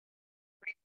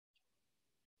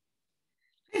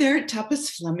Hi there, Tapas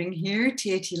Fleming here,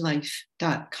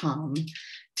 tatlife.com.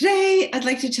 Today, I'd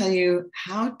like to tell you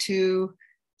how to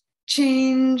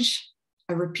change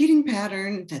a repeating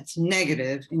pattern that's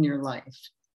negative in your life.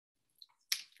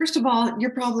 First of all,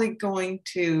 you're probably going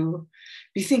to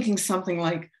be thinking something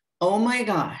like, oh my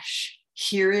gosh,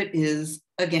 here it is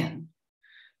again.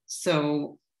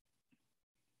 So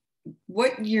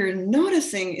what you're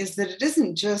noticing is that it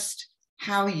isn't just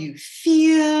how you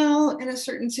feel in a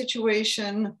certain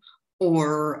situation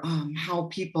or how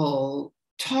people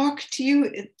talk to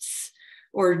you,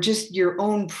 or just your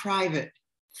own private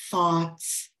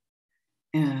thoughts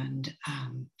and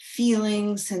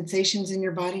feelings, sensations in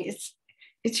your body.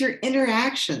 It's your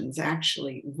interactions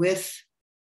actually with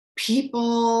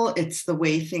people. It's the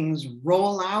way things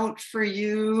roll out for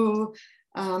you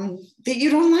that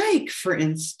you don't like. For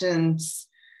instance,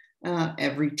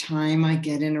 every time I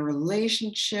get in a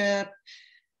relationship,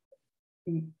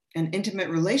 an intimate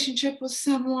relationship with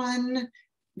someone,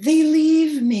 they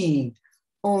leave me.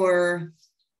 Or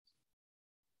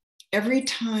every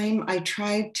time I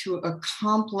try to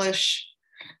accomplish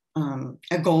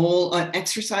a goal, an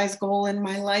exercise goal in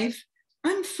my life,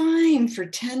 I'm fine for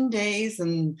 10 days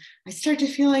and I start to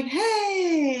feel like,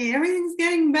 hey, everything's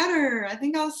getting better. I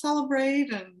think I'll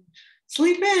celebrate and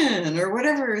sleep in, or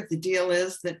whatever the deal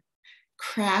is that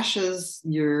crashes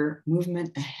your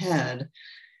movement ahead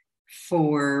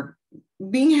for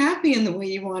being happy in the way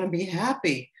you want to be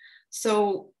happy.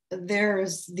 So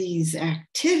there's these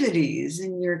activities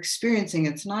and you're experiencing,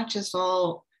 it's not just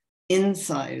all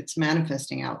inside, it's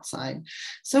manifesting outside.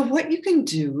 So what you can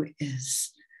do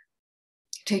is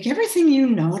take everything you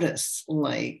notice,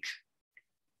 like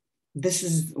this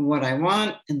is what I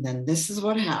want, and then this is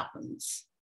what happens.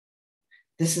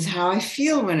 This is how I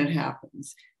feel when it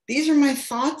happens. These are my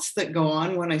thoughts that go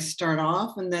on when I start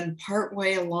off, and then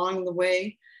partway along the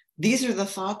way, these are the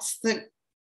thoughts that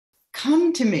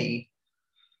come to me.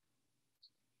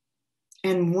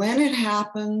 And when it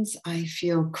happens, I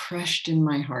feel crushed in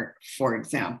my heart, for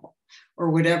example, or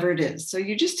whatever it is. So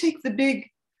you just take the big,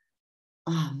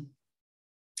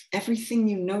 everything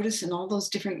you notice in all those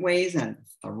different ways and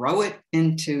throw it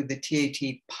into the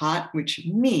TAT pot, which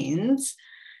means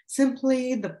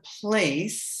simply the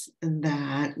place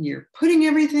that you're putting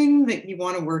everything that you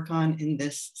want to work on in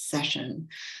this session.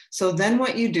 So then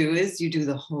what you do is you do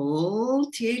the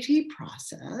whole TAT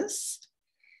process,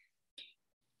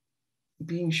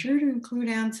 being sure to include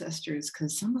ancestors,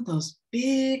 because some of those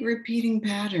big repeating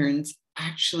patterns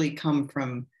actually come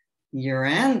from your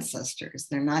ancestors.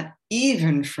 They're not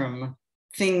even from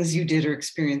things you did or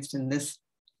experienced in this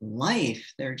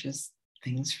life. They're just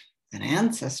things that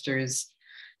ancestors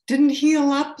didn't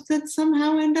heal up that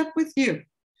somehow end up with you.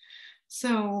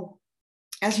 So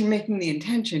as you're making the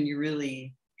intention, you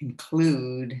really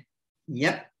include,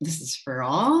 yep, this is for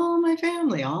all my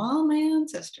family, all my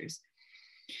ancestors.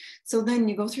 So then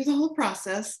you go through the whole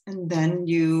process, and then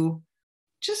you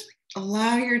just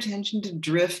allow your attention to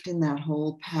drift in that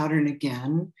whole pattern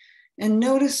again, and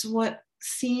notice what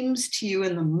seems to you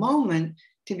in the moment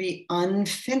to be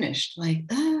unfinished. Like,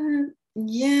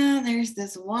 yeah, there's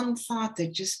this one thought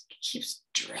that just keeps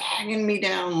dragging me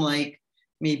down, like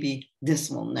maybe this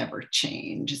will never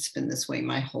change. It's been this way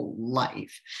my whole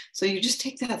life. So you just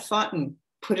take that thought and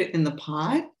put it in the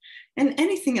pot, and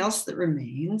anything else that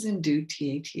remains, and do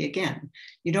TAT again.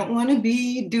 You don't want to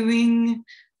be doing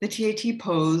the TAT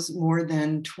pose more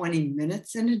than 20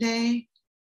 minutes in a day,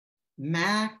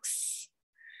 max.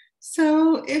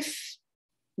 So if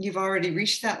you've already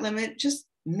reached that limit, just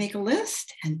make a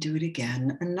list and do it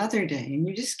again another day. And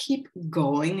you just keep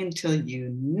going until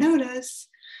you notice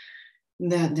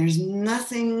that there's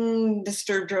nothing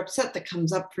disturbed or upset that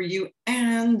comes up for you,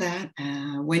 and that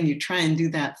when you try and do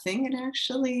that thing, it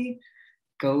actually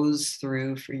goes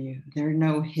through for you. There are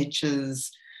no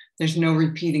hitches. There's no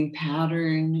repeating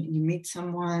pattern. You meet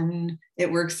someone,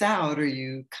 it works out, or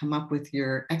you come up with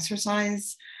your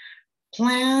exercise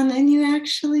plan and you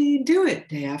actually do it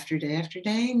day after day after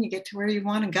day, and you get to where you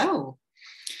want to go.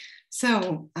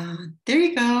 So there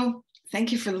you go.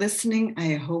 Thank you for listening.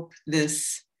 I hope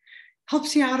this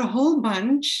helps you out a whole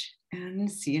bunch,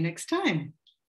 and see you next time.